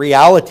future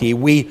reality.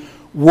 We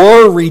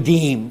were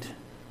redeemed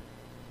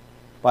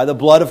by the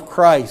blood of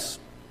Christ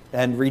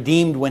and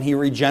redeemed when He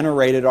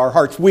regenerated our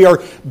hearts. We are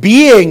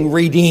being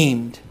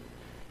redeemed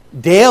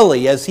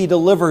daily as He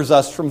delivers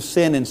us from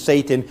sin and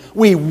Satan.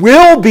 We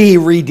will be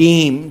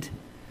redeemed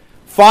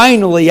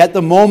finally at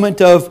the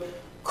moment of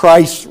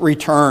Christ's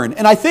return.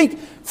 And I think,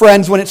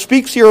 friends, when it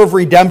speaks here of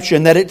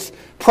redemption, that it's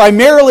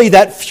primarily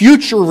that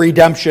future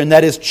redemption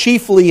that is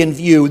chiefly in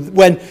view.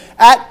 When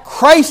at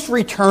Christ's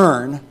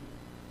return,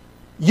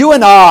 you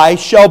and I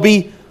shall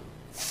be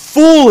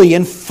fully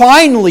and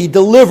finally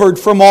delivered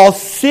from all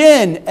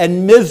sin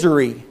and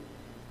misery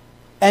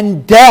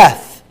and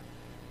death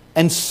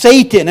and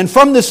Satan and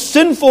from this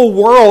sinful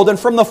world and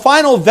from the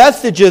final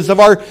vestiges of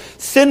our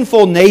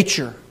sinful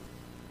nature.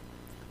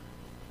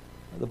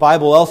 The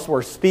Bible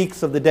elsewhere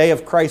speaks of the day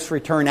of Christ's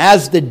return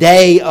as the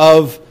day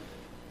of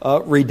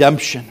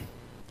redemption.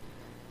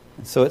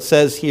 And so it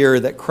says here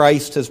that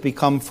Christ has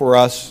become for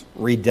us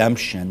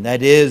redemption.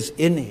 That is,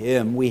 in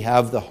Him we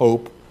have the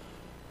hope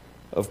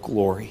of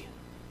glory.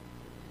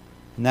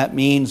 And that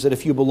means that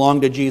if you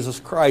belong to Jesus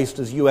Christ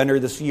as you enter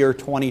this year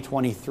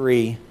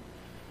 2023,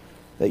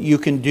 that you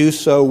can do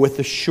so with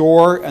the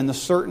sure and the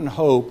certain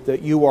hope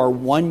that you are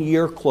 1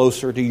 year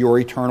closer to your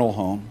eternal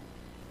home.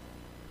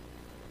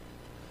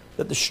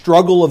 That the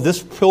struggle of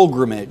this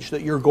pilgrimage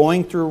that you're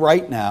going through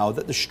right now,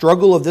 that the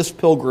struggle of this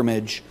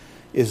pilgrimage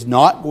is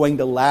not going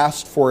to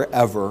last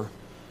forever,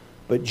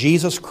 but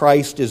Jesus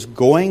Christ is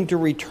going to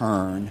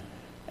return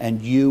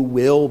and you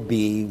will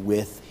be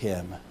with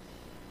Him.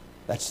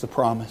 That's the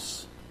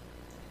promise.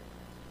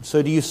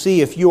 So do you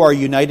see, if you are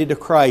united to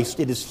Christ,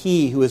 it is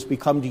He who has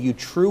become to you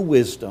true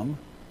wisdom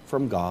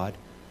from God.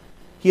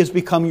 He has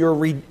become your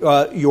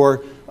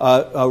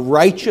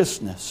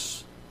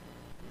righteousness.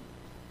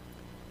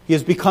 He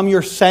has become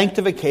your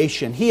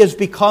sanctification. He has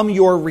become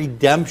your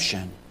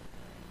redemption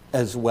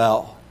as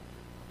well.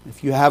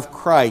 If you have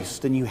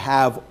Christ, then you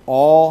have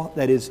all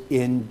that is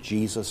in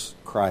Jesus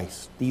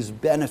Christ. These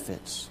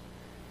benefits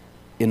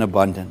in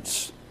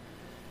abundance.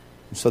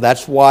 And so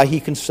that's why he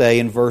can say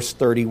in verse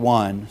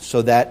 31,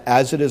 so that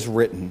as it is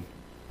written,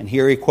 and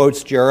here he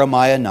quotes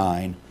Jeremiah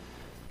 9,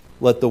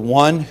 let the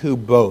one who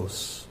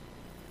boasts,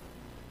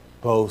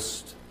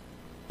 boast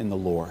in the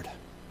Lord.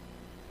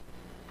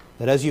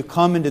 That as you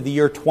come into the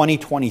year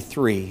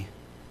 2023,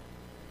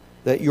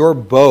 that your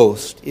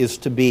boast is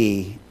to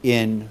be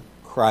in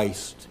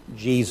Christ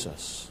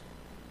Jesus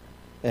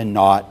and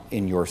not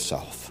in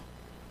yourself.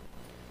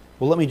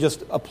 Well, let me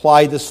just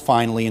apply this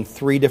finally in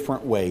 3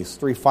 different ways,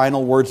 3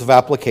 final words of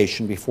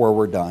application before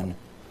we're done.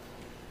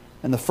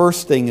 And the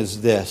first thing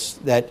is this,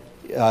 that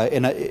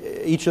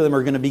each of them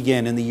are going to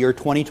begin in the year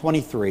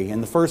 2023.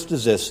 And the first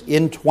is this,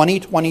 in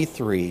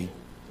 2023,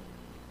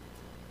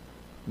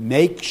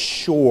 make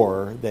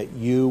sure that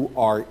you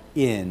are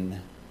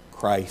in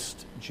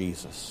Christ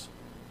Jesus.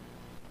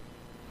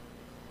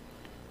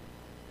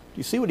 Do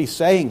you see what he's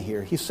saying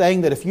here? He's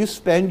saying that if you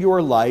spend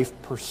your life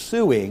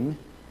pursuing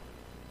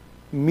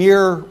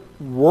mere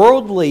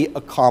worldly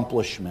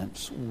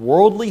accomplishments,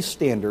 worldly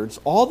standards,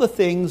 all the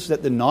things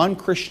that the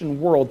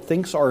non-Christian world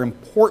thinks are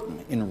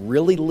important in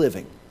really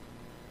living,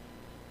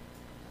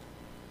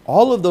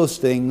 all of those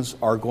things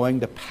are going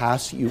to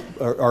pass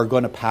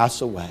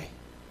away.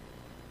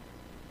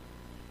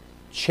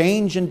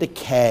 Change and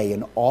decay,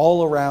 and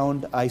all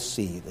around I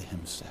see, the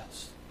hymn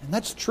says. And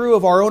that's true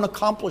of our own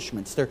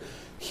accomplishments. They're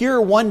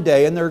here one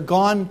day and they're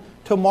gone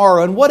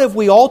tomorrow. And what have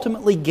we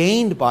ultimately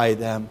gained by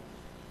them?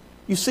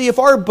 You see, if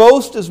our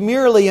boast is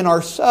merely in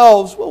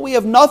ourselves, well, we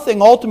have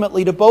nothing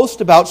ultimately to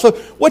boast about. So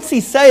what's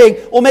he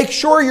saying? Well, make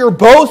sure your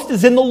boast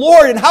is in the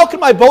Lord. And how can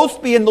my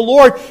boast be in the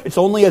Lord? It's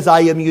only as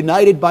I am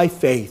united by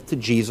faith to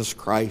Jesus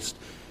Christ.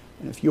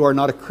 And if you are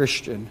not a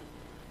Christian,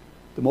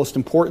 the most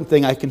important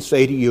thing I can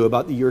say to you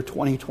about the year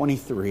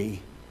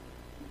 2023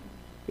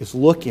 is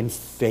look in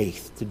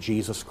faith to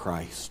Jesus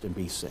Christ and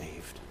be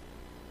saved.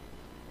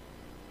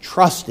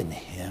 Trust in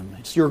Him.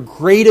 It's your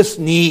greatest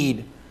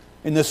need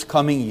in this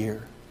coming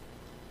year,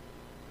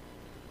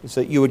 is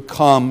that you would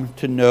come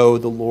to know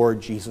the Lord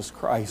Jesus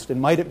Christ.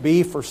 And might it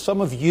be for some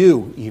of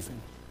you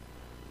even,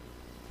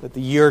 that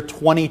the year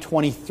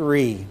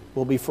 2023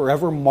 will be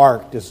forever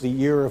marked as the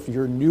year of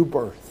your new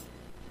birth,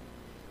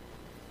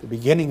 the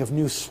beginning of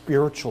new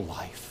spiritual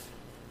life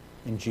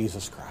in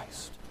Jesus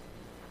Christ.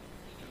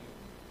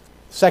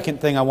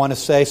 Second thing I want to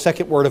say,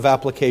 second word of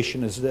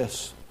application is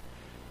this,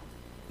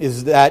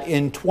 is that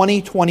in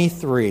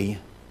 2023,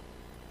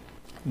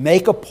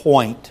 make a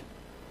point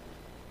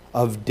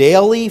of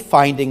daily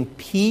finding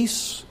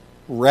peace,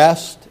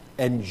 rest,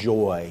 and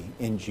joy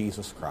in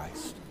Jesus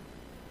Christ.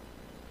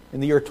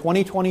 In the year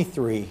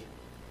 2023,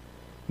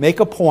 make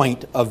a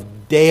point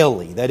of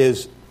daily, that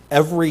is,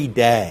 every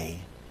day,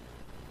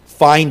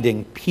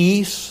 finding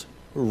peace,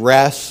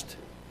 rest,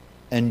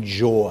 and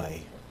joy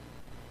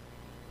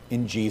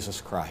in Jesus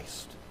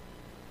Christ.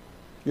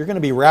 You're going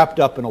to be wrapped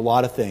up in a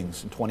lot of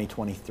things in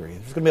 2023.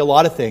 There's going to be a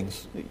lot of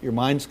things. Your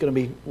mind's going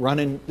to be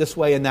running this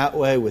way and that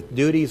way with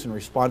duties and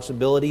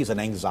responsibilities and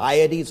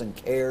anxieties and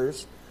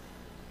cares,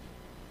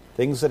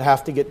 things that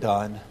have to get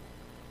done.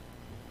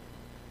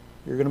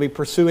 You're going to be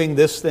pursuing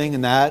this thing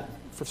and that.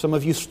 For some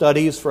of you,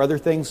 studies. For other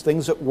things,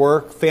 things at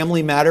work,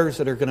 family matters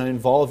that are going to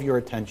involve your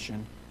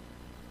attention.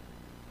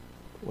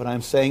 What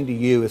I'm saying to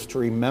you is to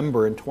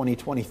remember in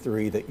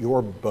 2023 that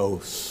your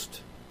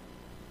boast,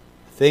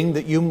 the thing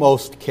that you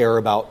most care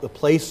about, the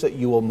place that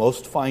you will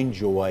most find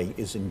joy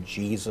is in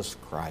Jesus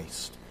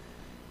Christ.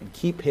 And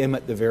keep Him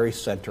at the very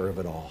center of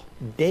it all.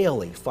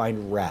 Daily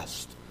find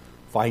rest,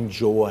 find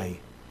joy,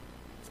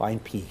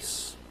 find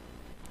peace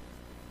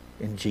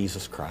in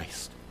Jesus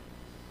Christ.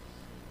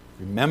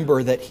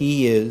 Remember that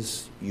He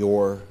is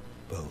your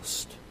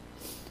boast.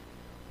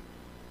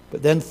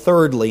 But then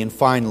thirdly and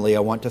finally, I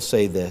want to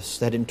say this,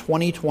 that in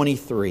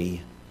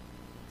 2023,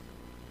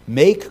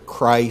 make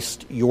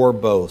Christ your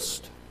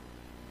boast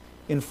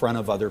in front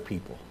of other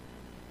people.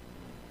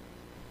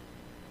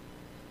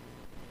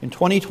 In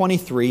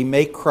 2023,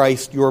 make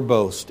Christ your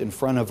boast in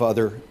front of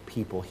other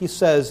people. He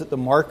says that the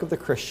mark of the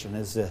Christian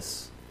is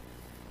this: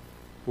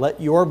 let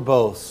your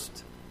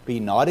boast be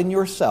not in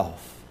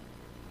yourself,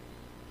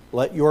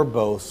 let your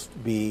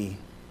boast be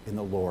in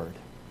the Lord.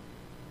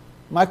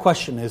 My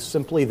question is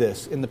simply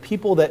this: in the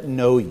people that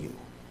know you,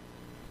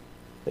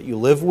 that you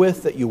live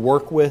with, that you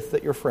work with,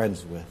 that you're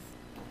friends with,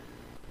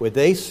 would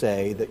they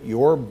say that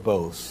your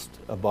boast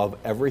above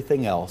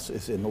everything else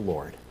is in the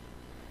Lord?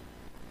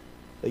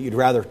 That you'd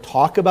rather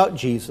talk about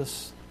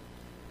Jesus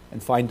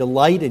and find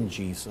delight in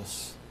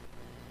Jesus,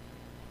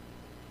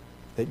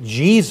 that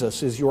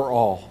Jesus is your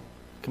all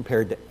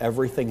compared to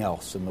everything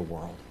else in the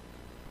world?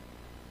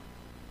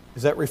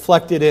 Is that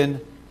reflected in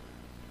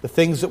the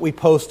things that we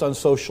post on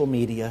social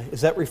media?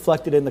 Is that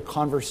reflected in the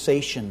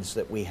conversations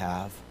that we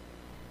have?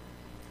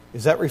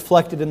 Is that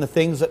reflected in the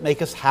things that make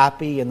us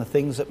happy and the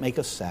things that make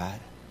us sad?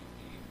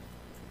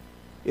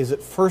 Is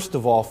it first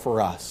of all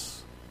for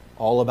us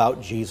all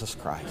about Jesus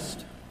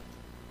Christ?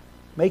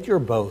 Make your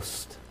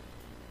boast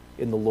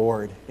in the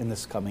Lord in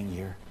this coming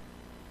year.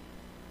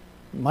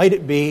 Might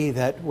it be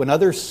that when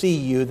others see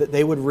you, that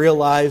they would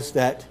realize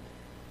that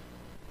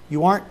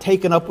you aren't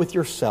taken up with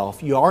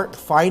yourself. You aren't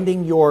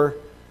finding your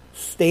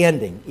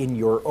standing in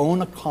your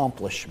own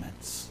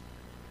accomplishments.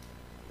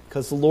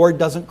 Because the Lord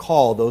doesn't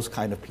call those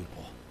kind of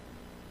people.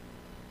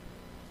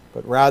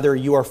 But rather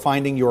you are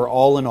finding your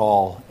all in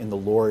all in the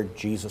Lord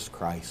Jesus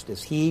Christ.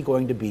 Is He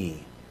going to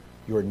be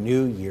your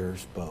New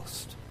Year's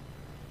boast?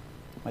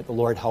 Might the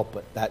Lord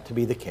help that to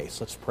be the case.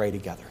 Let's pray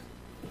together.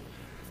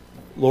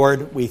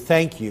 Lord, we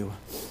thank you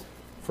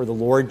for the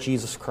Lord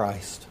Jesus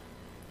Christ.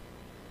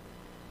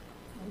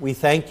 We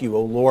thank you,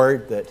 O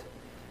Lord, that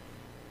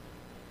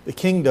the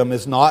kingdom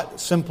is not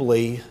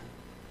simply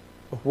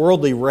a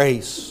worldly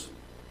race.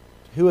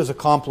 Who has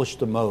accomplished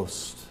the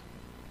most?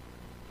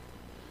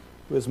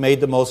 Who has made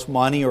the most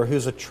money, or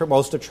who's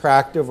most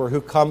attractive, or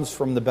who comes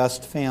from the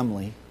best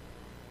family?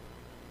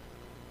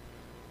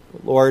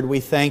 Lord, we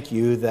thank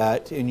you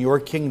that in your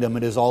kingdom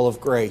it is all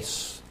of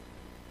grace.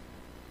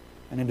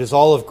 And it is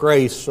all of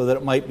grace so that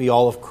it might be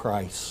all of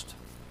Christ.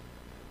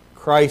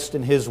 Christ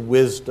in His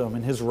wisdom,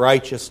 and His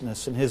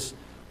righteousness, and His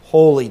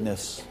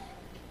holiness,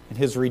 and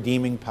His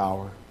redeeming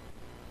power.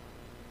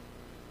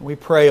 We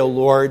pray, O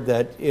Lord,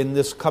 that in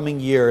this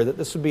coming year, that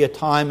this would be a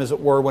time, as it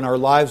were, when our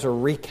lives are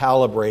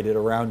recalibrated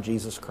around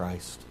Jesus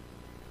Christ.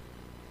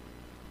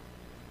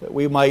 That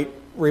we might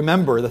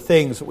remember the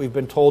things that we've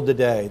been told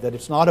today, that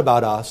it's not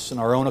about us and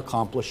our own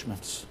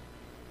accomplishments.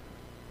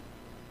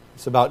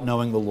 It's about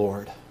knowing the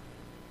Lord.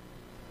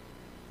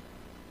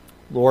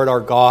 Lord our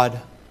God,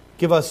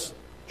 give us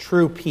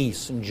true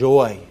peace and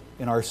joy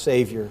in our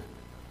Savior,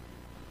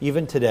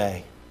 even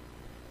today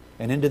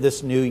and into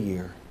this new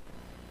year.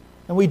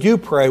 And we do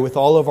pray with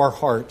all of our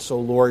hearts, O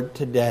Lord,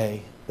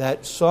 today,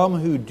 that some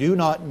who do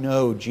not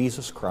know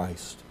Jesus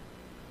Christ,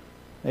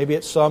 maybe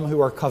it's some who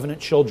are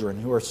covenant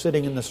children who are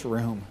sitting in this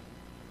room,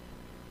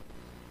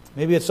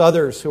 maybe it's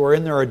others who are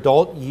in their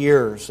adult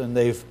years and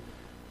they've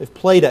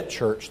played at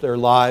church their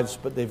lives,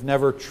 but they've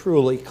never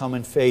truly come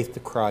in faith to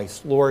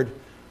Christ. Lord,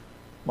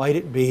 might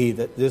it be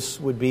that this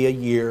would be a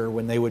year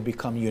when they would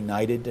become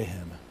united to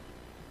Him.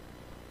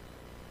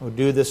 Oh,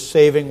 do this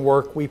saving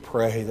work, we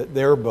pray, that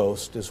their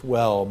boast as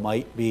well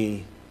might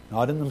be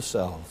not in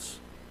themselves,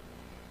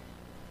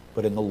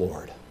 but in the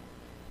Lord.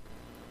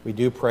 We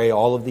do pray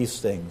all of these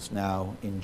things now in